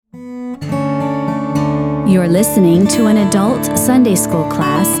You're listening to an adult Sunday school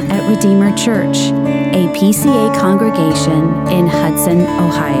class at Redeemer Church, a PCA congregation in Hudson,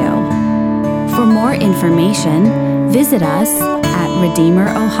 Ohio. For more information, visit us at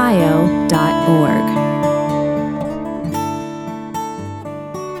redeemerohio.org.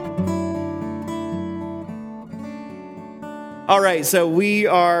 All right, so we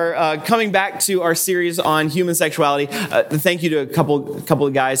are coming back to our series on human sexuality. Thank you to a couple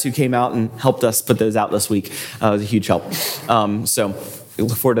of guys who came out and helped us put those out this week. It was a huge help. So we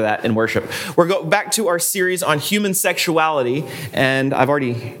look forward to that in worship. We're going back to our series on human sexuality, and I've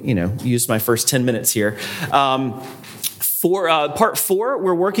already, used my first 10 minutes here. For part 4,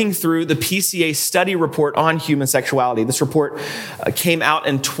 we're working through the PCA study report on human sexuality. This report came out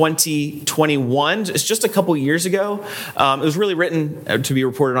in 2021. It's just a couple years ago. It was really written to be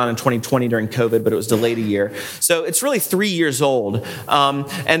reported on in 2020 during COVID, but it was delayed a year. So it's really 3 years old.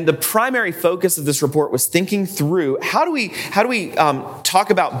 And the primary focus of this report was thinking through how do we talk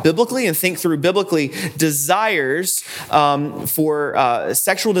about biblically and think through biblically desires for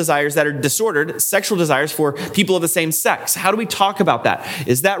sexual desires that are disordered, sexual desires for people of the same sex. How do we talk about that?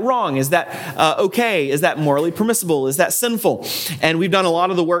 Is that wrong? Is that okay? Is that morally permissible? Is that sinful? And we've done a lot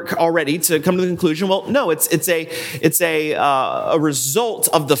of the work already to come to the conclusion. Well, no, it's a result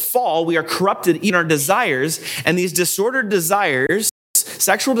of the fall. We are corrupted in our desires, and these disordered desires,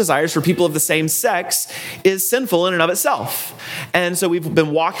 sexual desires for people of the same sex, is sinful in and of itself. And so we've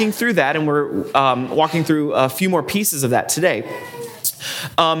been walking through that, and we're walking through a few more pieces of that today.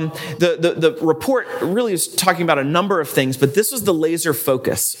 The report really is talking about a number of things, but this was the laser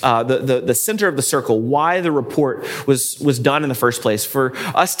focus, the center of the circle, why the report was done in the first place, for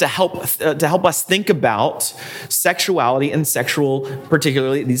us to help us think about sexuality and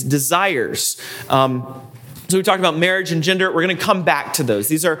particularly these desires. So we talked about marriage and gender. We're going to come back to those.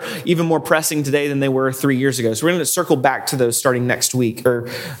 These are even more pressing today than they were 3 years ago. So we're going to circle back to those starting next week, or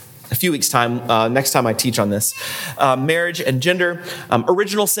a few weeks' time, next time I teach on this. Marriage and gender,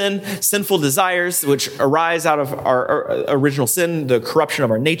 original sin, sinful desires, which arise out of our original sin, the corruption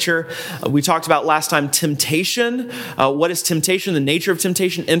of our nature. We talked about last time temptation. What is temptation? The nature of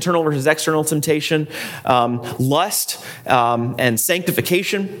temptation, internal versus external temptation, lust, and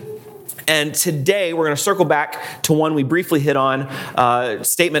sanctification. And today, we're going to circle back to one we briefly hit on,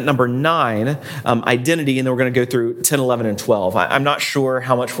 statement number 9, identity, and then we're going to go through 10, 11, and 12. I'm not sure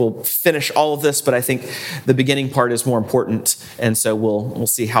how much we'll finish all of this, but I think the beginning part is more important, and so we'll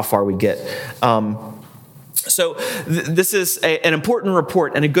see how far we get. So this is an important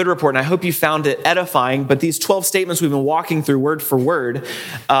report and a good report, and I hope you found it edifying, but these 12 statements we've been walking through word for word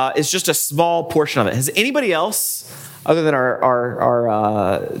is just a small portion of it. Has anybody else, other than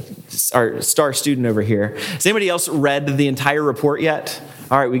our star student over here, has anybody else read the entire report yet?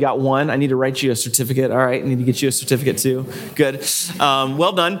 All right, we got one. I need to write you a certificate. All right, I need to get you a certificate too. Good.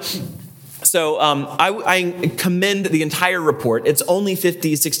 Well done. So I commend the entire report. It's only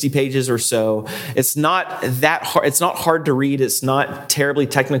 50, 60 pages or so. It's not that hard. It's not hard to read. It's not terribly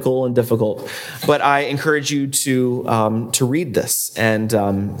technical and difficult. But I encourage you to read this and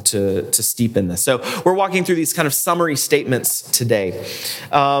to steep in this. So we're walking through these kind of summary statements today.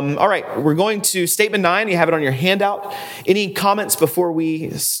 All right, we're going to statement 9. You have it on your handout. Any comments before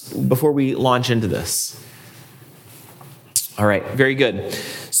we launch into this? All right, very good.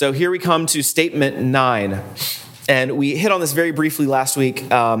 So here we come to statement 9. And we hit on this very briefly last week,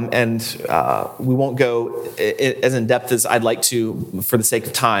 and we won't go as in depth as I'd like to for the sake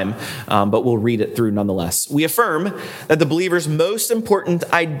of time, but we'll read it through nonetheless. We affirm that the believer's most important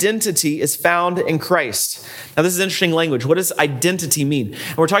identity is found in Christ. Now, this is interesting language. What does identity mean?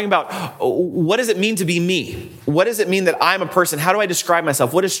 And we're talking about what does it mean to be me? What does it mean that I'm a person? How do I describe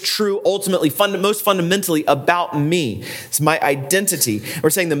myself? What is true, ultimately, most fundamentally about me? It's my identity.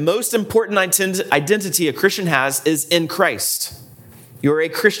 We're saying the most important identity a Christian has is in Christ. You're a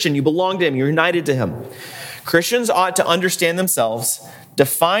Christian. You belong to Him. You're united to Him. Christians ought to understand themselves,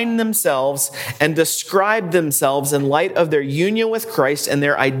 define themselves, and describe themselves in light of their union with Christ and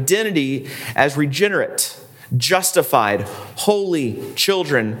their identity as regenerate, justified, holy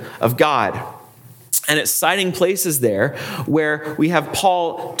children of God. And it's citing places there where we have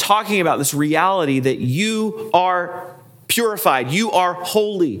Paul talking about this reality that you are purified. You are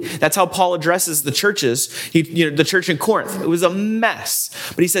holy. That's how Paul addresses the churches. The church in Corinth. It was a mess.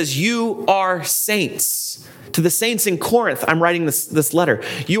 But he says, you are saints. To the saints in Corinth, I'm writing this letter.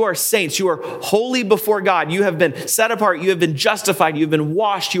 You are saints. You are holy before God. You have been set apart. You have been justified. You have been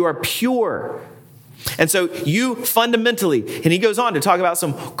washed. You are pure. And so you fundamentally, and he goes on to talk about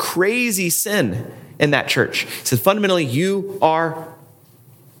some crazy sin in that church. He says, fundamentally, you are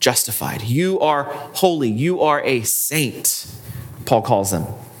justified. You are holy. You are a saint, Paul calls them.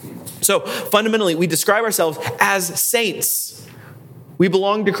 So fundamentally, we describe ourselves as saints. We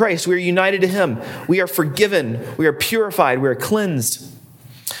belong to Christ. We are united to him. We are forgiven. We are purified. We are cleansed.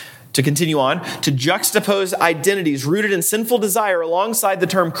 To continue on, to juxtapose identities rooted in sinful desire alongside the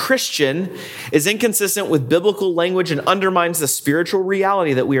term Christian is inconsistent with biblical language and undermines the spiritual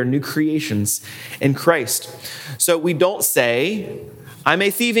reality that we are new creations in Christ. So we don't say, I'm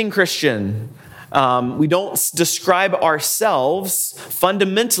a thieving Christian. We don't describe ourselves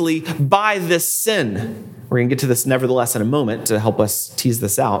fundamentally by this sin. We're going to get to this nevertheless in a moment to help us tease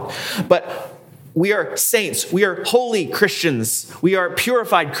this out. But we are saints. We are holy Christians. We are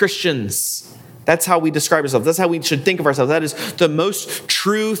purified Christians. That's how we describe ourselves. That's how we should think of ourselves. That is the most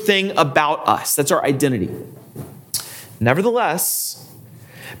true thing about us. That's our identity. Nevertheless,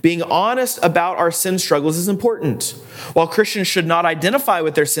 being honest about our sin struggles is important. While Christians should not identify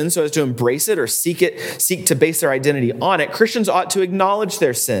with their sin so as to embrace it or seek to base their identity on it, Christians ought to acknowledge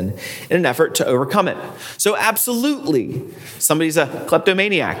their sin in an effort to overcome it. So absolutely, somebody's a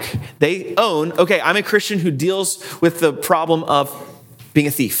kleptomaniac. They own, okay, I'm a Christian who deals with the problem of being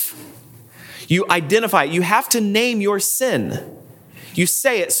a thief. You identify it. You have to name your sin. You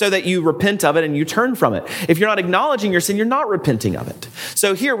say it so that you repent of it and you turn from it. If you're not acknowledging your sin, you're not repenting of it.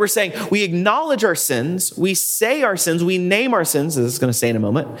 So here we're saying we acknowledge our sins, we say our sins, we name our sins, as it's going to say in a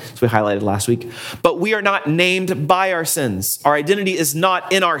moment, as we highlighted last week, but we are not named by our sins. Our identity is not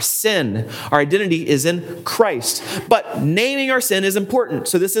in our sin. Our identity is in Christ. But naming our sin is important.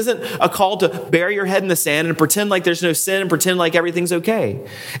 So this isn't a call to bury your head in the sand and pretend like there's no sin and pretend like everything's okay.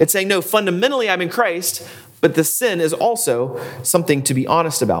 It's saying, no, fundamentally I'm in Christ, but the sin is also something to be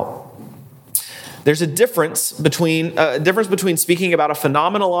honest about. There's a difference between speaking about a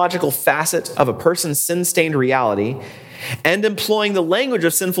phenomenological facet of a person's sin-stained reality and employing the language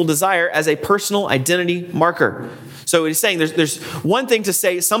of sinful desire as a personal identity marker. So he's saying there's one thing to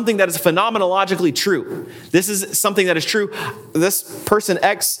say something that is phenomenologically true. This is something that is true. This person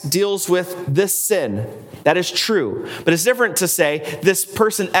X deals with this sin. That is true. But it's different to say this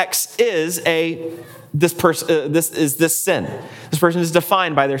person X is this sin. This person is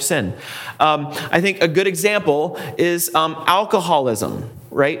defined by their sin. I think a good example is alcoholism,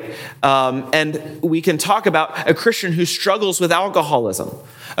 right? And we can talk about a Christian who struggles with alcoholism,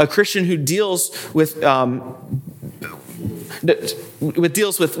 a Christian who deals with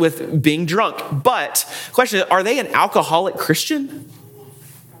being drunk. But question is, are they an alcoholic Christian?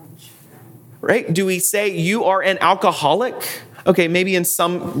 Right? Do we say you are an alcoholic? Okay, maybe in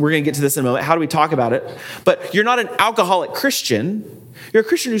some, we're going to get to this in a moment. How do we talk about it? But you're not an alcoholic Christian. You're a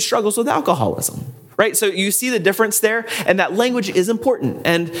Christian who struggles with alcoholism, right? So you see the difference there, and that language is important.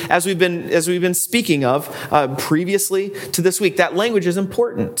 And as we've been speaking of previously to this week, that language is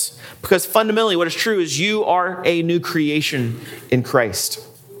important because fundamentally what is true is you are a new creation in Christ.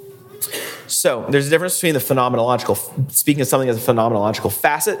 So there's a difference between speaking of something as a phenomenological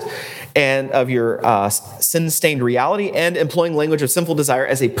facet and of your sin-stained reality and employing language of sinful desire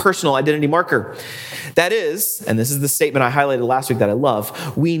as a personal identity marker. That is, and this is the statement I highlighted last week that I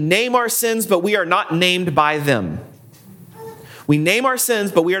love, we name our sins, but we are not named by them. We name our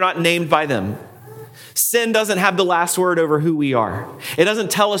sins, but we are not named by them. Sin doesn't have the last word over who we are. It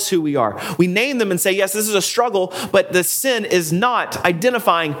doesn't tell us who we are. We name them and say, yes, this is a struggle, but the sin is not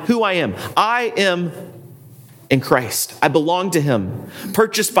identifying who I am. I am in Christ. I belong to him,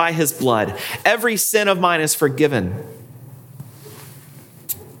 purchased by his blood. Every sin of mine is forgiven.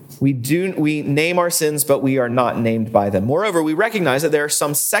 We name our sins, but we are not named by them. Moreover, we recognize that there are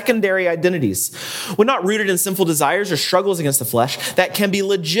some secondary identities, when not rooted in sinful desires or struggles against the flesh, that can be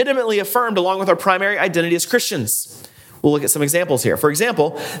legitimately affirmed along with our primary identity as Christians. We'll look at some examples here. For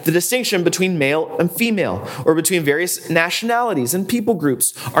example, the distinction between male and female, or between various nationalities and people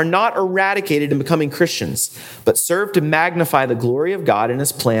groups, are not eradicated in becoming Christians, but serve to magnify the glory of God and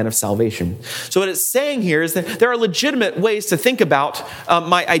his plan of salvation. So what it's saying here is that there are legitimate ways to think about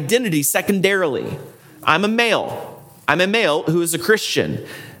my identity secondarily. I'm a male. I'm a male who is a Christian.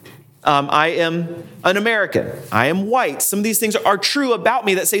 I am an American. I am white. Some of these things are true about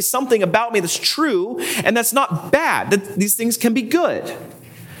me that say something about me that's true, and that's not bad. These things can be good.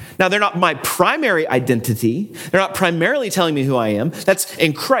 Now, they're not my primary identity. They're not primarily telling me who I am. That's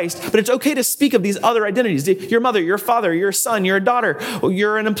in Christ, but it's okay to speak of these other identities. Your mother, your father, your son, your daughter,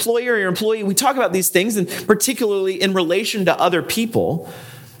 you're an employer, your employee. We talk about these things, and particularly in relation to other people.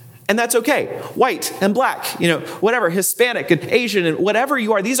 And that's okay. White and black, whatever, Hispanic and Asian and whatever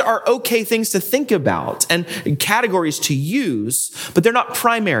you are, these are okay things to think about and categories to use, but they're not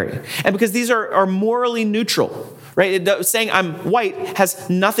primary. And because these are morally neutral, right? Saying I'm white has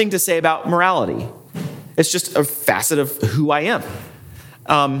nothing to say about morality. It's just a facet of who I am.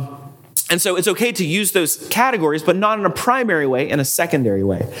 And so it's okay to use those categories, but not in a primary way, in a secondary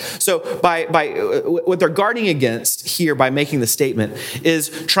way. So by what they're guarding against here by making the statement is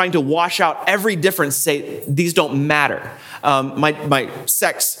trying to wash out every difference, say these don't matter. My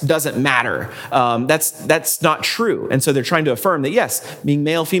sex doesn't matter. That's not true. And so they're trying to affirm that, yes, being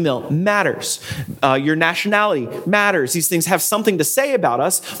male, female matters. Your nationality matters. These things have something to say about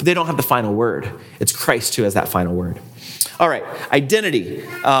us, but they don't have the final word. It's Christ who has that final word. All right, identity.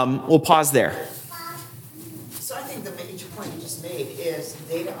 We'll pause there. So I think the major point you just made is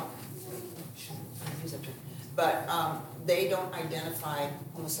they don't, but they don't identify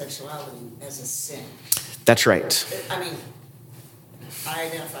homosexuality as a sin. That's right. I mean, I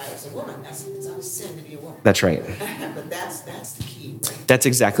identify as a woman. It's not a sin to be a woman. That's right. But that's the key, right? That's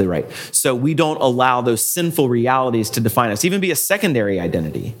exactly right. So we don't allow those sinful realities to define us, even be a secondary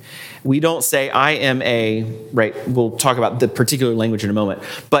identity. We don't say, I am right, we'll talk about the particular language in a moment,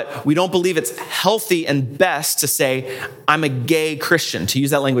 but we don't believe it's healthy and best to say, I'm a gay Christian, to use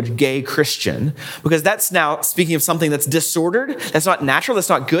that language, gay Christian, because that's now speaking of something that's disordered, that's not natural, that's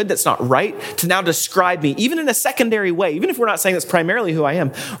not good, that's not right, to now describe me, even in a secondary way, even if we're not saying that's primarily who I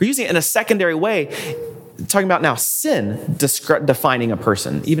am, we're using it in a secondary way, talking about now sin defining a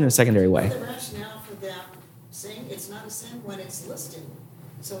person, even in a secondary way. The rationale for them saying it's not a sin when it's listed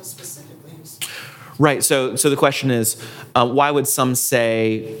so specifically. Right. So the question is, why would some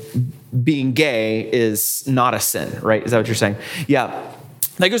say being gay is not a sin? Right? Is that what you're saying? Yeah.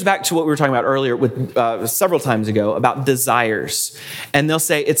 That goes back to what we were talking about earlier with several times ago about desires. And they'll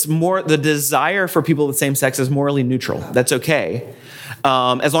say it's more the desire for people of the same sex is morally neutral. That's okay.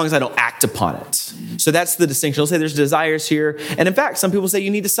 As long as I don't act upon it. So that's the distinction. They'll say there's desires here. And in fact, some people say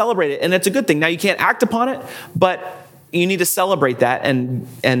you need to celebrate it. And it's a good thing. Now, you can't act upon it, but you need to celebrate that.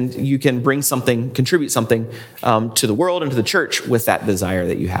 And you can bring something, contribute something to the world and to the church with that desire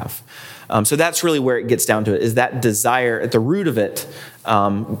that you have. So that's really where it gets down to it. Is that desire at the root of it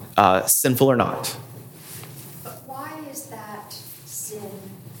sinful or not? But why is that sin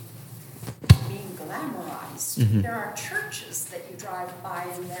being glamorized? Mm-hmm. There are churches that you drive by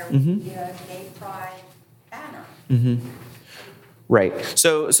and there would be a gay pride banner. Mm-hmm. Right.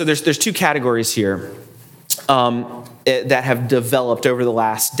 So there's two categories here that have developed over the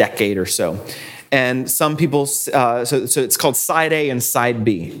last decade or so. And some people, so it's called side A and side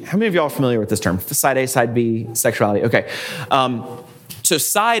B. How many of y'all are familiar with this term? Side A, side B, sexuality. Okay. So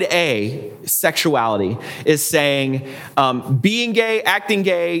side A, sexuality, is saying being gay, acting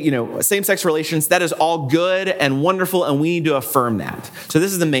gay, same-sex relations, that is all good and wonderful, and we need to affirm that. So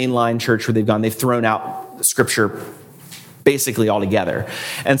this is the mainline church where they've thrown out Scripture basically altogether.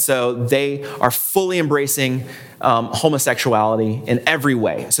 And so they are fully embracing homosexuality in every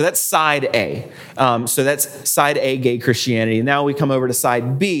way. So that's side A. So that's side A, gay Christianity. Now we come over to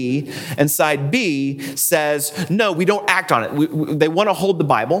side B, and side B says, no, we don't act on it. They want to hold the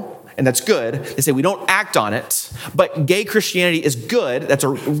Bible, and that's good. They say we don't act on it, but gay Christianity is good. That's a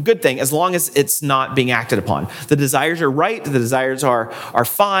good thing as long as it's not being acted upon. The desires are right. The desires are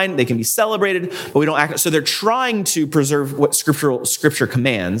fine. They can be celebrated, but we don't act. So they're trying to preserve what Scripture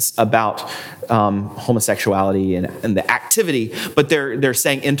commands about homosexuality and the activity, but they're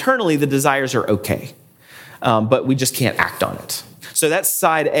saying internally the desires are okay, but we just can't act on it. So that's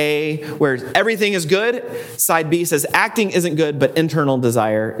side A, where everything is good. Side B says acting isn't good, but internal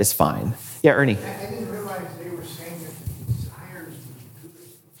desire is fine. Yeah, Ernie. I didn't realize they were saying that the desires were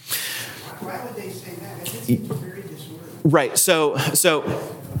good. Why would they say that? It seems very disorderly. Right. So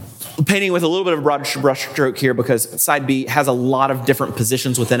painting with a little bit of a broad brush stroke here, because side B has a lot of different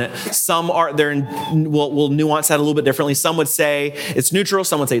positions within it. Some are there, will nuance that a little bit differently. Some would say it's neutral.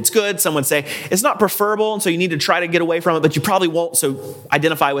 Some would say it's good. Some would say it's not preferable, and so you need to try to get away from it, but you probably won't. So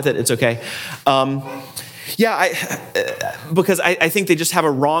identify with it. It's okay. Because I think they just have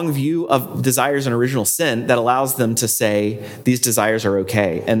a wrong view of desires and original sin that allows them to say these desires are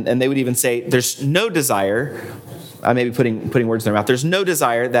okay, and they would even say there's no desire. I may be putting words in their mouth. There's no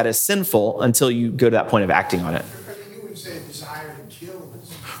desire that is sinful until you go to that point of acting on it. You would say desire to kill.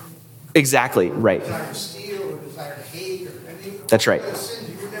 Exactly, right. Desire to steal or desire to hate. That's right.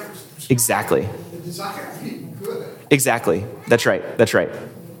 Exactly. The desire to be good. Exactly. That's right.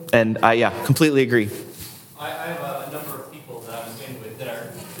 And completely agree. I have a number of people that I'm acquainted with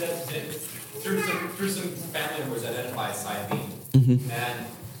that through some family members identify as side B. Mm-hmm. And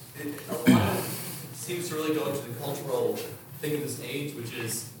a lot of it seems to really go into the cultural thing of this age, which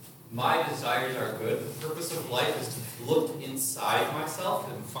is my desires are good. The purpose of life is to look inside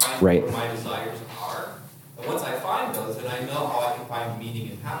myself and find what my desires are. And once I find those, then I know how I can find meaning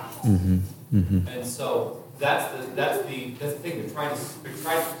and happiness. And so that's the thing. They're trying to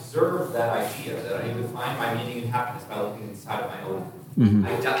preserve that idea that I need to find my meaning and happiness by looking inside of my own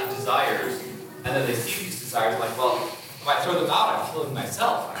desires. And then they see these desires like, well, if I throw them out, I'm killing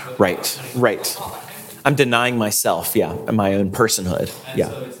myself. Right. I'm denying myself, and my own personhood. And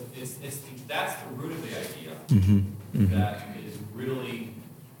so that's the root of the idea that is really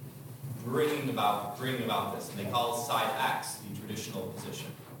bringing about this. And they call side X the traditional position.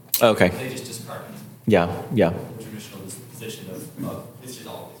 Okay. They just discard it. Yeah. The traditional position of it's just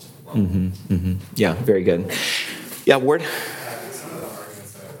wrong. Yeah, very good. Yeah, Ward? Some of the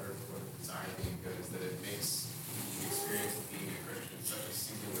arguments that I've heard for design being good is that it makes the experience of being a Christian such a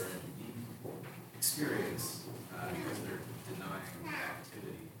singular and unique experience because they're denying the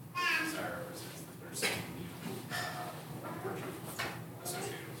activity desire represents that there's some unique virtue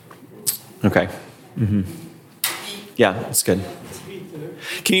associated with it. Okay. Yeah, that's good.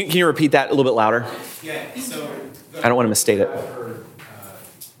 Can you repeat that a little bit louder? Yeah, so I don't want to misstate it. I've heard,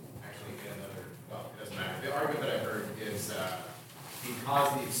 actually, it doesn't matter. The argument that I heard is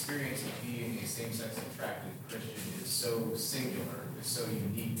because the experience of being a same-sex attracted Christian is so singular, is so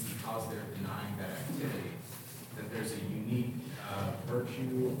unique, because they're denying that activity, that there's a unique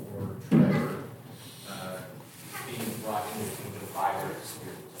virtue or treasure being brought into the kingdom by their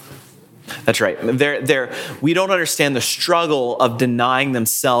experience. That's right. We don't understand the struggle of denying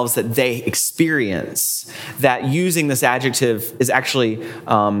themselves that they experience, that using this adjective is actually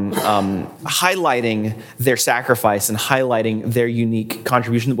highlighting their sacrifice and highlighting their unique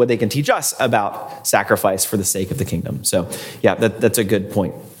contribution, what they can teach us about sacrifice for the sake of the kingdom. So, yeah, that's a good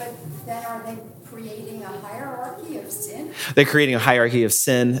point. But then are they creating a hierarchy of sin? They're creating a hierarchy of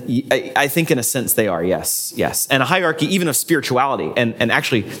sin. I think in a sense they are, yes. And a hierarchy even of spirituality. And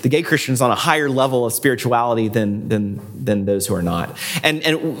actually, the gay Christian's on a higher level of spirituality than those who are not.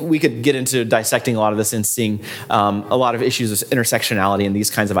 And we could get into dissecting a lot of this and seeing a lot of issues of intersectionality and these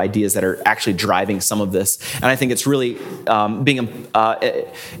kinds of ideas that are actually driving some of this. And I think it's really being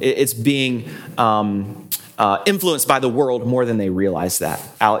influenced by the world more than they realize that.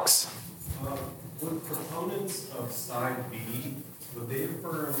 Alex? Would proponents of side B, would they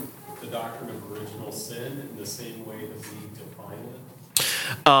affirm the doctrine of original sin in the same way that we define it?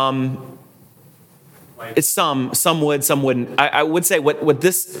 It's some would, some wouldn't. I would say what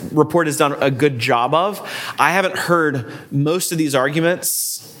this report has done a good job of, I haven't heard most of these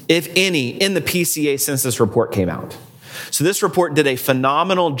arguments, if any, in the PCA since this report came out. So this report did a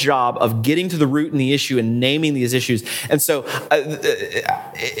phenomenal job of getting to the root in the issue and naming these issues. And so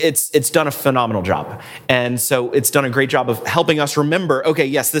it's done a phenomenal job. And so it's done a great job of helping us remember, okay,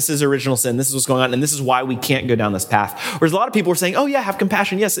 yes, this is original sin. This is what's going on. And this is why we can't go down this path. Whereas a lot of people are saying, oh yeah, have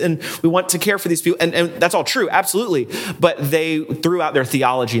compassion. Yes. And we want to care for these people. And that's all true. Absolutely. But they threw out their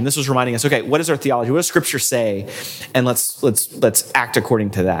theology. And this was reminding us, okay, what is our theology? What does scripture say? And let's act according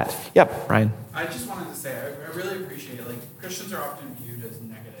to that. Yep. Ryan. I just wanted to say, I really appreciate it. Like, Christians are often viewed as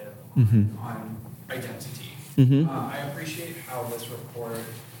negative on identity. I appreciate how this report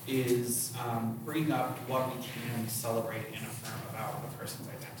is bringing up what we can celebrate and affirm about a person's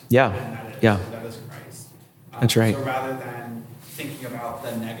identity. Yeah. And that is Christ. That's right. So rather than thinking about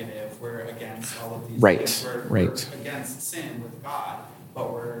the negative, we're against all of these Right. things. We're against sin with God,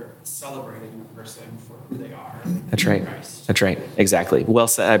 but we're celebrating a person for who they are. That's right. in Christ. That's right. Exactly. Well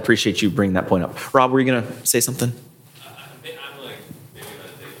said. I appreciate you bringing that point up. Rob, were you going to say something? I'm like, maybe I'm going to take a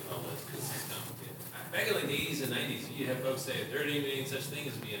moment because it's complicated. Back in like the 80s and 90s, you had folks say there ain't any such thing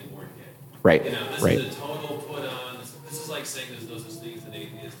as being born gay. Right. You know, this right. is a total put on. This is like saying there's no such thing as an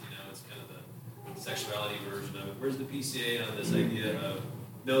atheist. You know, it's kind of the sexuality version of it. Where's the PCA on this idea of,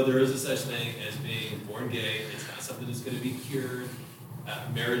 no, there is a such thing as being born gay. It's not something that's going to be cured.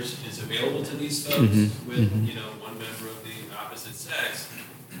 Marriage is available to these folks with, you know, one member of the opposite sex.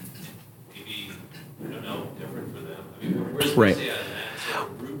 Maybe, I don't know, different for them. I mean, where's the Right. PCA on that? Sort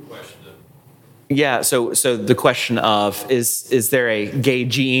of root question of, Yeah, so the question of is there a gay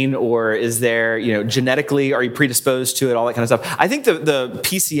gene, or is there, you know, genetically, are you predisposed to it, all that kind of stuff. I think the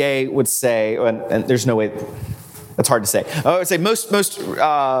PCA would say, and there's no way, that's hard to say. I would say most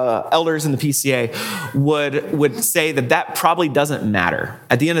elders in the PCA would say that probably doesn't matter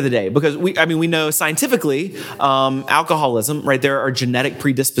at the end of the day, because we know scientifically alcoholism, right? There are genetic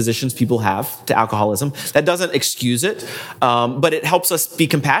predispositions people have to alcoholism. That doesn't excuse it, but it helps us be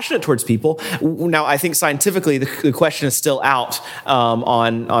compassionate towards people. Now, I think scientifically the question is still out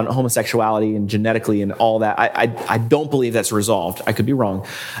on homosexuality and genetically and all that. I don't believe that's resolved. I could be wrong.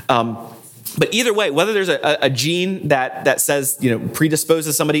 But either way, whether there's a gene that says,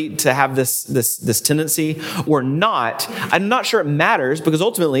 predisposes somebody to have this tendency or not, I'm not sure it matters, because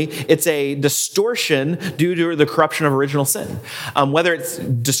ultimately it's a distortion due to the corruption of original sin. Whether it's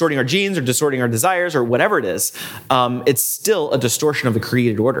distorting our genes or distorting our desires or whatever it is, it's still a distortion of the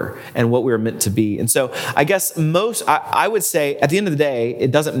created order and what we were meant to be. And so I guess I would say at the end of the day,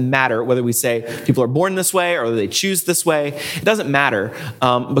 it doesn't matter whether we say people are born this way or they choose this way. It doesn't matter,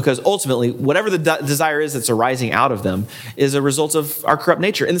 because ultimately, whatever the desire is that's arising out of them is a result of our corrupt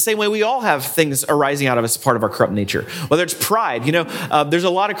nature. In the same way, we all have things arising out of us as part of our corrupt nature. Whether it's pride, there's a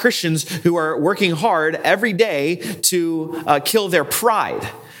lot of Christians who are working hard every day to kill their pride.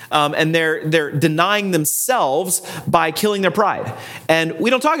 And they're denying themselves by killing their pride. And we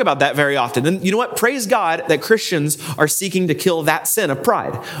don't talk about that very often. And you know what? Praise God that Christians are seeking to kill that sin of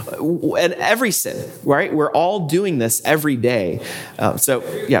pride. And every sin, right? We're all doing this every day. So,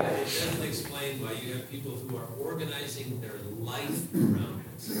 yeah.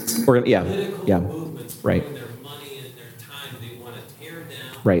 Movements, right. Their money and their time, they want to tear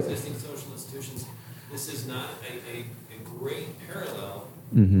down right. existing social institutions. This is not a great parallel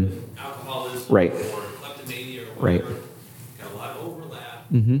mm-hmm. with alcoholism right. or kleptomania or whatever. Right. Got a lot of overlap,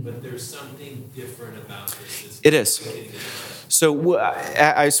 mm-hmm. but there's something different about this. It is. So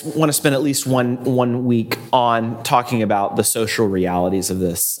I want to spend at least one week on talking about the social realities of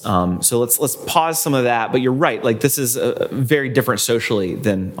this. So let's pause some of that. But you're right. Like, this is very different socially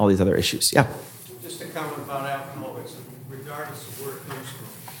than all these other issues. Yeah. Just a comment about alcoholism. Regardless of where it comes from,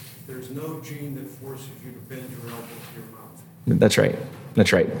 there's no gene that forces you to bend your elbow to your mouth. That's right.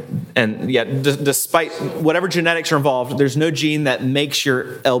 That's right. And yeah, despite whatever genetics are involved, there's no gene that makes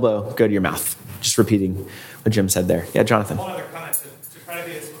your elbow go to your mouth. Just repeating what Jim said there. Yeah, Jonathan. One other comment to try to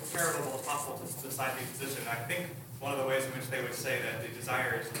be as charitable as possible to the side B position. I think one of the ways in which they would say that the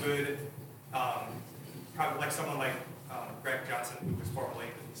desire is good, probably like someone like Greg Johnson, who was formerly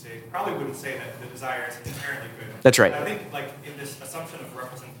in the PCA, probably wouldn't say that the desire is inherently good. That's right. And I think like in this assumption of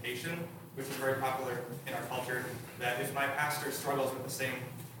representation, which is very popular in our culture, that if my pastor struggles with the same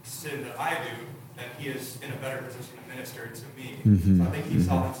sin that I do, then he is in a better position to minister to me. Mm-hmm. So I think he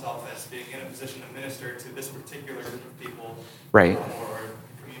saw himself as being in a position to minister to this particular group of people, right, or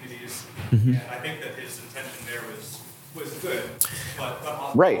communities. Mm-hmm. And I think that his intention there was good.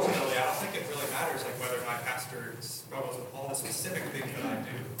 But right. ultimately, I don't think it really matters like whether my pastor struggles with all the specific things that I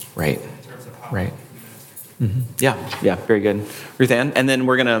do. Right. In terms of how right. Mm-hmm. Yeah, very good. Ruth Ann, and then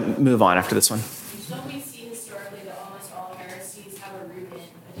we're going to move on after this one. Don't we see historically that almost all heresies have a root in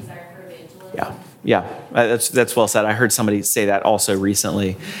a desire for evangelism? Yeah, that's well said. I heard somebody say that also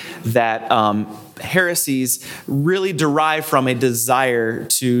recently, that heresies really derive from a desire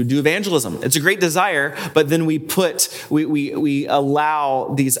to do evangelism. It's a great desire, but then we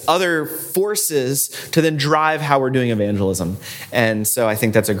allow these other forces to then drive how we're doing evangelism. And so I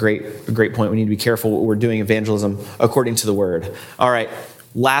think that's a great point. We need to be careful what we're doing evangelism according to the word. All right,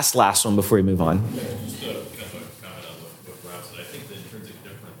 last one before we move on. Just a comment on what Rob said. I think the intrinsic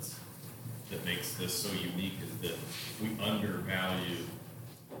difference that makes this so unique is that we undervalue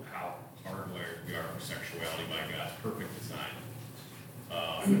how hardwired we are for sexuality by God's perfect design.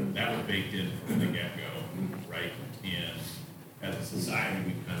 That was baked in from the get-go, right? And as a society,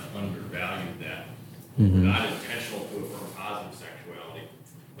 we kind of undervalued that. Mm-hmm. We're not intentional to affirm positive sexuality.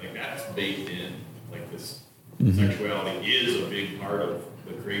 Like, that's baked in. Like, this mm-hmm. sexuality is a big part of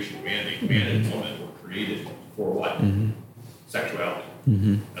the creation mandate. Man and woman were created for what? Mm-hmm. Sexuality.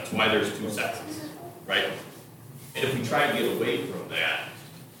 Mm-hmm. That's why there's two sexes, right? And if we try to get away from that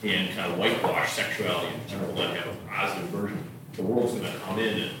and kind of whitewash sexuality in general and have a positive version, the world's going to come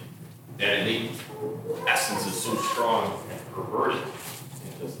in and that innate essence is so strong and perverted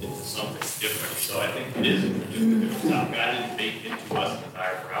into something different. So I think it is interesting. God didn't bake into us a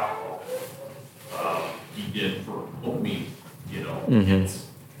desire for alcohol. He did for dopamine, mm-hmm. hits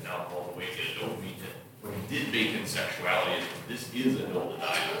and alcohol the way he did dopamine hit. What he did bake in sexuality, this is a no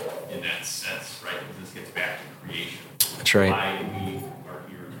denial in that sense, right? Because this gets back to creation. That's right. Why we are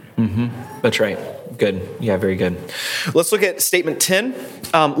here. Mm-hmm. That's right. Good. Yeah, very good. Let's look at statement 10,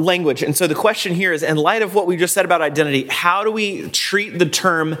 language. And so the question here is, in light of what we just said about identity, how do we treat the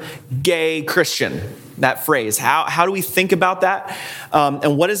term gay Christian? that phrase? How do we think about that?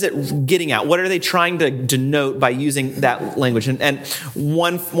 And what is it getting at? What are they trying to denote by using that language? And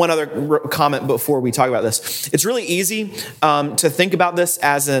one other comment before we talk about this. It's really easy to think about this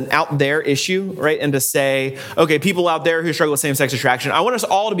as an out there issue, right? And to say, okay, people out there who struggle with same-sex attraction. I want us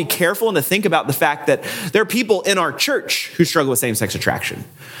all to be careful and to think about the fact that there are people in our church who struggle with same-sex attraction.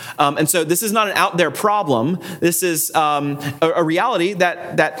 And so this is not an out there problem. This is a reality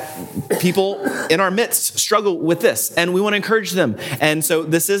that people in our midst struggle with this, and we want to encourage them. And so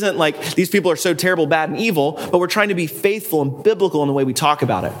this isn't like these people are so terrible, bad, and evil, but we're trying to be faithful and biblical in the way we talk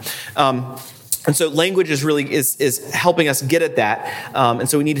about it. And so language is helping us get at that. And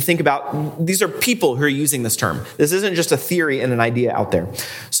so we need to think about, these are people who are using this term. This isn't just a theory and an idea out there.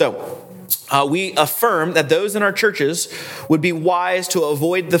 So we affirm that those in our churches would be wise to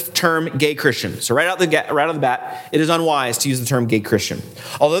avoid the term gay Christian. So right out the bat, it is unwise to use the term gay Christian.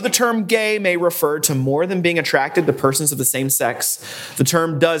 Although the term gay may refer to more than being attracted to persons of the same sex, the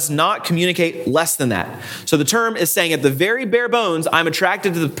term does not communicate less than that. So the term is saying at the very bare bones, I'm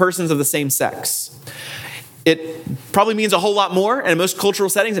attracted to the persons of the same sex. It probably means a whole lot more, and in most cultural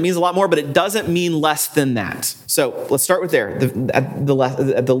settings it means a lot more, but it doesn't mean less than that. So let's start with there, at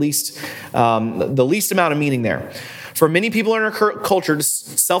the least amount of meaning there. For many people in our culture, to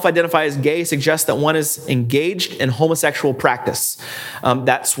self-identify as gay suggests that one is engaged in homosexual practice.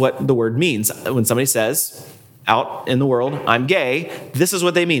 That's what the word means. When somebody says out in the world, I'm gay, this is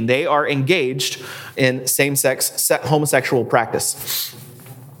what they mean. They are engaged in same-sex homosexual practice.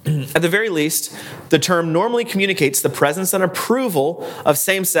 At the very least, the term normally communicates the presence and approval of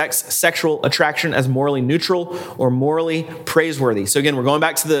same-sex sexual attraction as morally neutral or morally praiseworthy. So again, we're going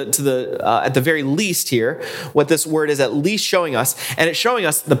back to the at the very least here, what this word is at least showing us, and it's showing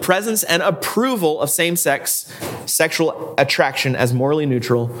us the presence and approval of same-sex sexual attraction as morally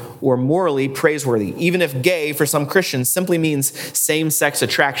neutral or morally praiseworthy. Even if gay for some Christians simply means same-sex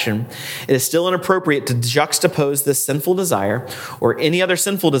attraction, it is still inappropriate to juxtapose this sinful desire or any other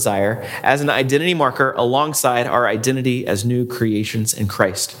sinful desire as an identity marker alongside our identity as new creations in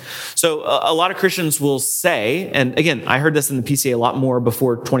Christ. So a lot of Christians will say, and again, I heard this in the PCA a lot more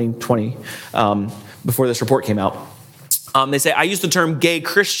before 2020, before this report came out. They say, I use the term gay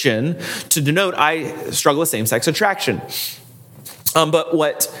Christian to denote I struggle with same-sex attraction.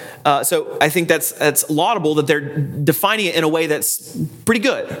 So I think that's laudable that they're defining it in a way that's pretty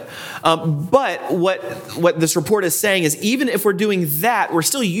good. But what this report is saying is even if we're doing that, we're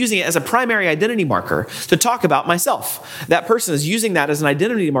still using it as a primary identity marker to talk about myself. That person is using that as an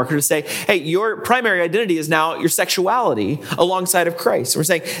identity marker to say, hey, your primary identity is now your sexuality alongside of Christ. We're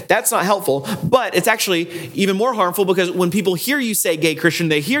saying that's not helpful, but it's actually even more harmful because when people hear you say gay Christian,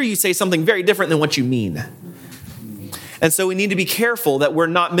 they hear you say something very different than what you mean. And so we need to be careful that we're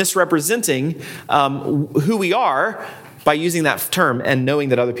not misrepresenting who we are by using that term and knowing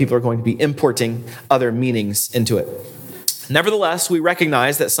that other people are going to be importing other meanings into it. Nevertheless, we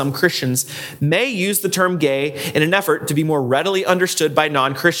recognize that some Christians may use the term gay in an effort to be more readily understood by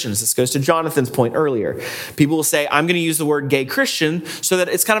non-Christians. This goes to Jonathan's point earlier. People will say, I'm going to use the word gay Christian so that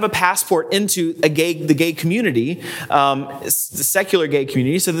it's kind of a passport into the gay community, the secular gay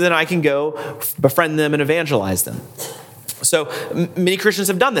community, so that then I can go befriend them and evangelize them. So many Christians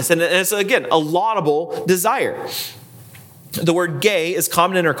have done this, and it's, again, a laudable desire. The word gay is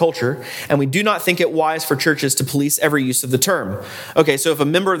common in our culture, and we do not think it wise for churches to police every use of the term. Okay, so if a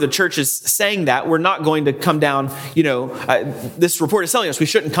member of the church is saying that, we're not going to come down, this report is telling us we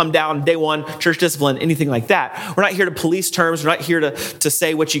shouldn't come down day one, church discipline, anything like that. We're not here to police terms. We're not here to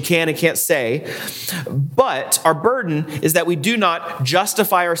say what you can and can't say. But our burden is that we do not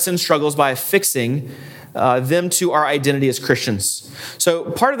justify our sin struggles by affixing them to our identity as Christians.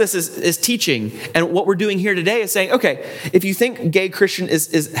 So part of this is teaching. And what we're doing here today is saying, okay, if you think gay Christian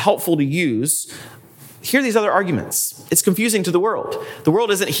is helpful to use, hear these other arguments. It's confusing to the world. The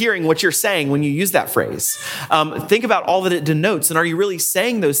world isn't hearing what you're saying when you use that phrase. Think about all that it denotes, and are you really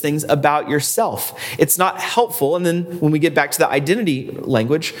saying those things about yourself? It's not helpful. And then when we get back to the identity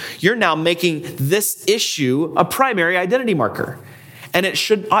language, you're now making this issue a primary identity marker. And it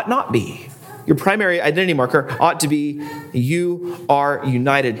ought not be. Your primary identity marker ought to be you are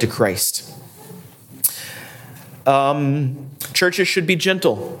united to Christ. Churches should be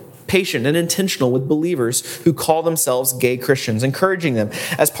gentle, patient, and intentional with believers who call themselves gay Christians, encouraging them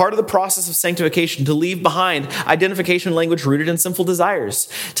as part of the process of sanctification to leave behind identification language rooted in sinful desires,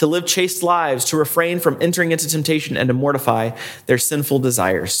 to live chaste lives, to refrain from entering into temptation, and to mortify their sinful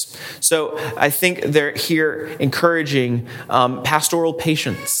desires. So I think they're here encouraging pastoral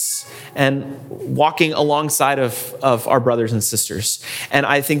patience and walking alongside of our brothers and sisters. And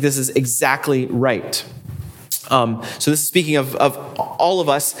I think this is exactly right. So this is speaking of all of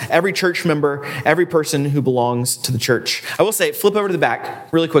us, every church member, every person who belongs to the church. I will say, flip over to the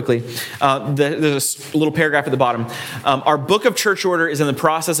back really quickly. There's a little paragraph at the bottom. Our book of church order is in the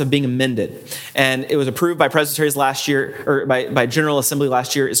process of being amended. And it was approved by presbyteries last year, or by General Assembly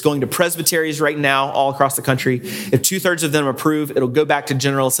last year. It's going to presbyteries right now all across the country. If 2/3 of them approve, it'll go back to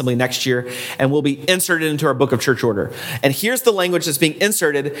General Assembly next year and will be inserted into our book of church order. And here's the language that's being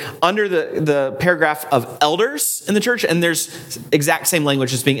inserted under the paragraph of elders in the church, and there's exact same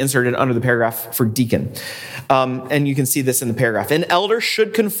language that's being inserted under the paragraph for deacon. And you can see this in the paragraph. An elder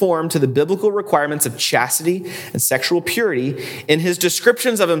should conform to the biblical requirements of chastity and sexual purity in his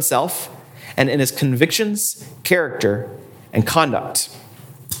descriptions of himself and in his convictions, character, and conduct.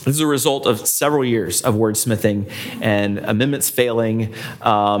 This is a result of several years of wordsmithing and amendments failing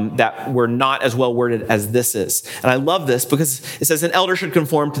that were not as well worded as this is. And I love this because it says an elder should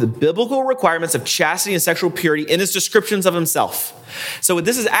conform to the biblical requirements of chastity and sexual purity in his descriptions of himself. So what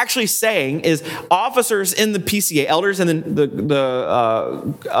this is actually saying is officers in the PCA, elders, and then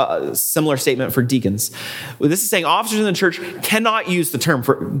the similar statement for deacons. This is saying officers in the church cannot use the term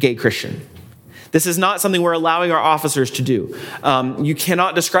for gay Christian. This is not something we're allowing our officers to do. You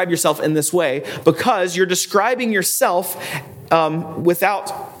cannot describe yourself in this way because you're describing yourself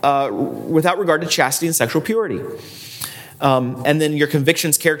without regard to chastity and sexual purity. And then your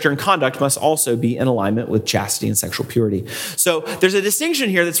convictions, character, and conduct must also be in alignment with chastity and sexual purity. So there's a distinction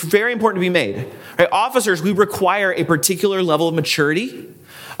here that's very important to be made. Right? Officers, we require a particular level of maturity,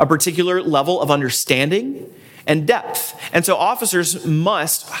 a particular level of understanding, and depth. And so officers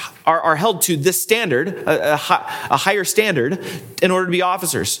are held to this standard, a higher standard, in order to be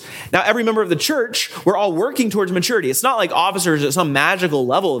officers. Now, every member of the church, we're all working towards maturity. It's not like officers at some magical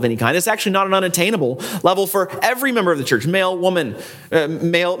level of any kind. It's actually not an unattainable level for every member of the church, male, woman,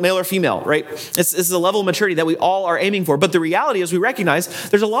 male or female, right? This is a level of maturity that we all are aiming for. But the reality is we recognize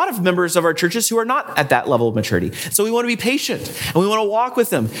there's a lot of members of our churches who are not at that level of maturity. So we want to be patient and we want to walk with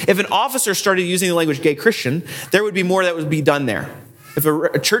them. If an officer started using the language gay Christian, there would be more that would be done there. If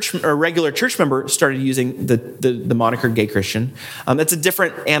a regular church member started using the moniker gay Christian, that's a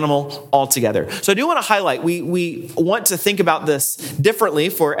different animal altogether. So I do want to highlight, we want to think about this differently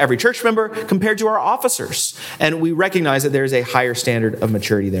for every church member compared to our officers. And we recognize that there's a higher standard of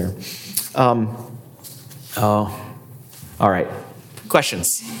maturity there. All right.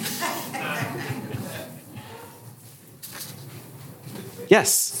 Questions? Yes.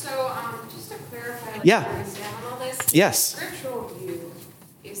 So just to clarify, like, Yeah. where we stand on all this. Yes. The scriptural view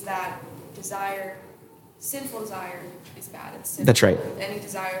is that sinful desire is bad. It's sinful. That's right. Any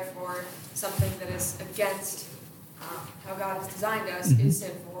desire for something that is against how God has designed us is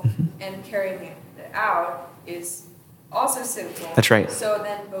sinful, and carrying it out is also sinful. That's right. So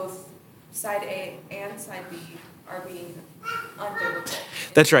then both side A and side B are being unbiblical.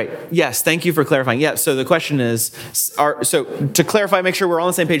 That's right. Yes, thank you for clarifying. Yeah, so the question is, so to clarify, make sure we're all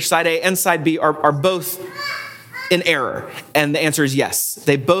on the same page, side A and side B are both in error. And the answer is yes.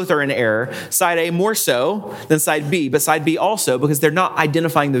 They both are in error. Side A more so than side B, but side B also because they're not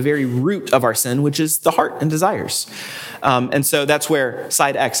identifying the very root of our sin, which is the heart and desires. And so that's where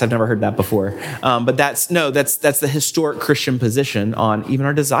side X, I've never heard that before. But that's the historic Christian position on even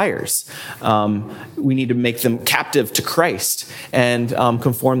our desires. We need to make them captive to Christ and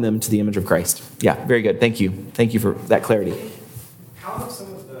conform them to the image of Christ. Yeah, very good. Thank you. Thank you for that clarity. How have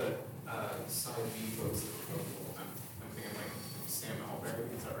some of the side B folks, I'm thinking like Sam Alberry,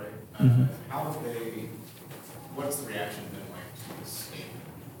 is that right? How have what's the reaction been like to this statement,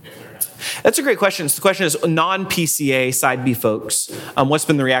 if there has been? That's a great question. So the question is non-PCA side B folks. What's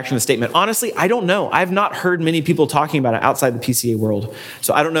been the reaction to the statement? Honestly, I don't know. I've not heard many people talking about it outside the PCA world.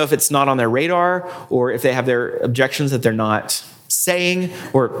 So I don't know if it's not on their radar or if they have their objections that they're not saying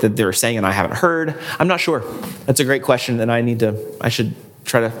or that they're saying and I haven't heard. I'm not sure. That's a great question and I should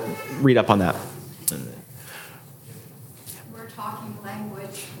try to read up on that. We're talking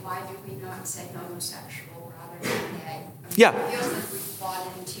language, why do we not say homosexual rather than gay? I mean, Yeah. It feels like we've bought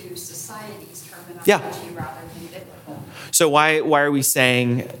into society's terminology Yeah. rather than biblical. So why are we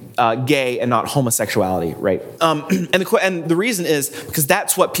saying gay and not homosexuality, right? And the reason is because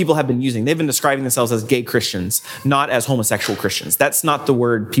that's what people have been using. They've been describing themselves as gay Christians, not as homosexual Christians. That's not the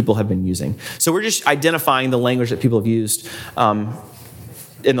word people have been using. So we're just identifying the language that people have used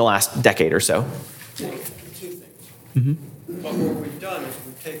in the last decade or so. Two things. But what we've done is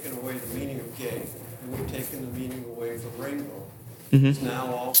we've taken away the meaning of gay, and we've taken the meaning away from rainbow. is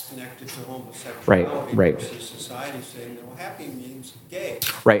now all connected to homosexuality. Right. Versus society saying, no, happy means gay.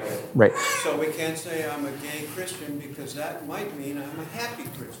 Right. So we can't say I'm a gay Christian because that might mean I'm a happy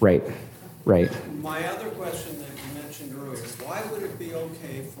Christian. Right. My other question that you mentioned earlier, why would it be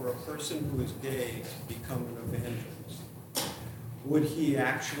okay for a person who is gay to become an evangelist? Would he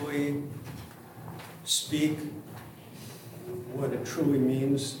actually speak what it truly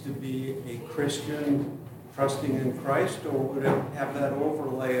means to be a Christian trusting in Christ, or would it have that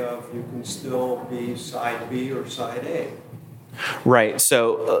overlay of you can still be side B or side A? Right.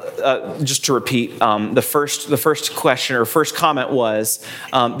 So just to repeat, the first question or first comment was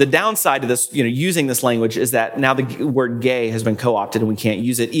the downside to this, using this language is that now the word gay has been co-opted and we can't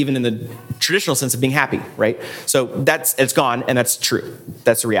use it even in the traditional sense of being happy, right? So it's gone, and that's true.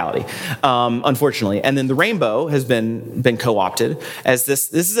 That's the reality, unfortunately. And then the rainbow has been co-opted as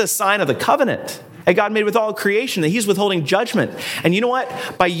this is a sign of the covenant that God made with all creation, that he's withholding judgment. And you know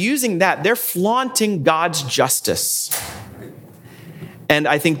what? By using that, they're flaunting God's justice. And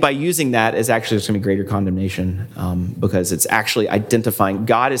I think by using that is actually there's going to be greater condemnation because it's actually identifying.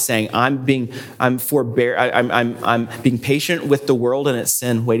 God is saying, I'm being patient with the world and its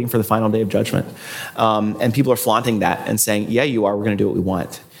sin, waiting for the final day of judgment. And people are flaunting that and saying, yeah, you are. We're going to do what we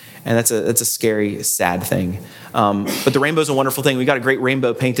want. And that's a scary, sad thing. But the rainbow's a wonderful thing. We got a great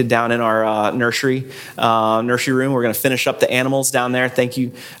rainbow painted down in our nursery room. We're going to finish up the animals down there. Thank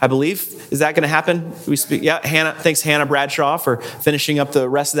you. I believe, is that going to happen? Hannah. Thanks, Hannah Bradshaw, for finishing up the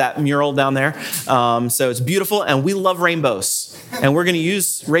rest of that mural down there. So it's beautiful, and we love rainbows, and we're going to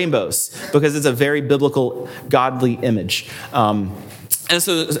use rainbows because it's a very biblical, godly image. And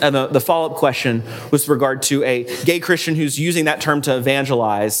so the follow-up question was with regard to a gay Christian who's using that term to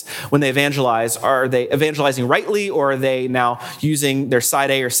evangelize. When they evangelize, are they evangelizing rightly, or are they now using their side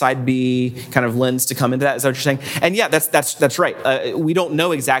A or side B kind of lens to come into that? Is that what you're saying? And yeah, that's right. We don't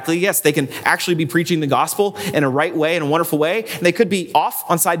know exactly. Yes, they can actually be preaching the gospel in a right way, in a wonderful way. And they could be off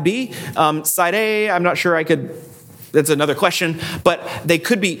on side B. Side A, I'm not sure that's another question. But they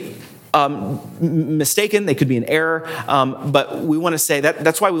could be mistaken, they could be an error, but we want to say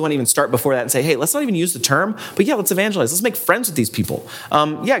that's why we want to even start before that and say, hey, let's not even use the term, but yeah, let's evangelize. Let's make friends with these people.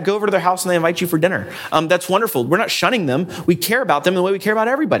 Go over to their house and they invite you for dinner. That's wonderful. We're not shunning them. We care about them the way we care about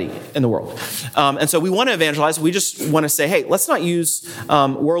everybody in the world. And so we want to evangelize. We just want to say, hey, let's not use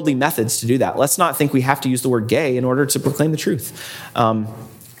worldly methods to do that. Let's not think we have to use the word gay in order to proclaim the truth.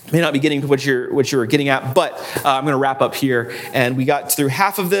 May not be getting to what you were getting at, but I'm going to wrap up here. And we got through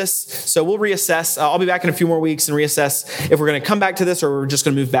half of this, so we'll reassess. I'll be back in a few more weeks and reassess if we're going to come back to this or we're just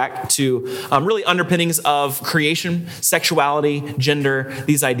going to move back to really underpinnings of creation, sexuality, gender,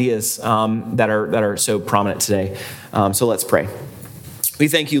 these ideas that are so prominent today. So let's pray. We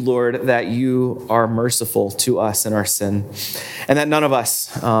thank you, Lord, that you are merciful to us in our sin, and that none of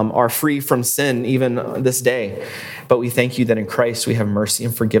us are free from sin even this day. But we thank you that in Christ we have mercy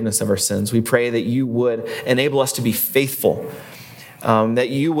and forgiveness of our sins. We pray that you would enable us to be faithful, that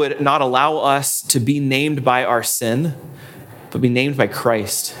you would not allow us to be named by our sin, but be named by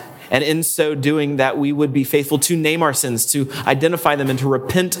Christ. And in so doing, that we would be faithful to name our sins, to identify them and to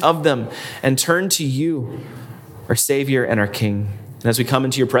repent of them and turn to you, our Savior and our King. And as we come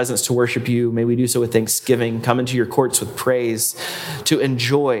into your presence to worship you, may we do so with thanksgiving, come into your courts with praise, to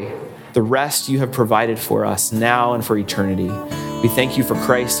enjoy the rest you have provided for us now and for eternity. We thank you for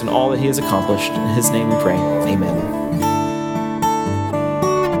Christ and all that he has accomplished. In his name we pray. Amen.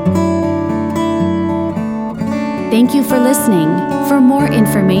 Thank you for listening. For more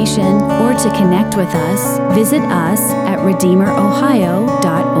information or to connect with us, visit us at redeemerohio.org.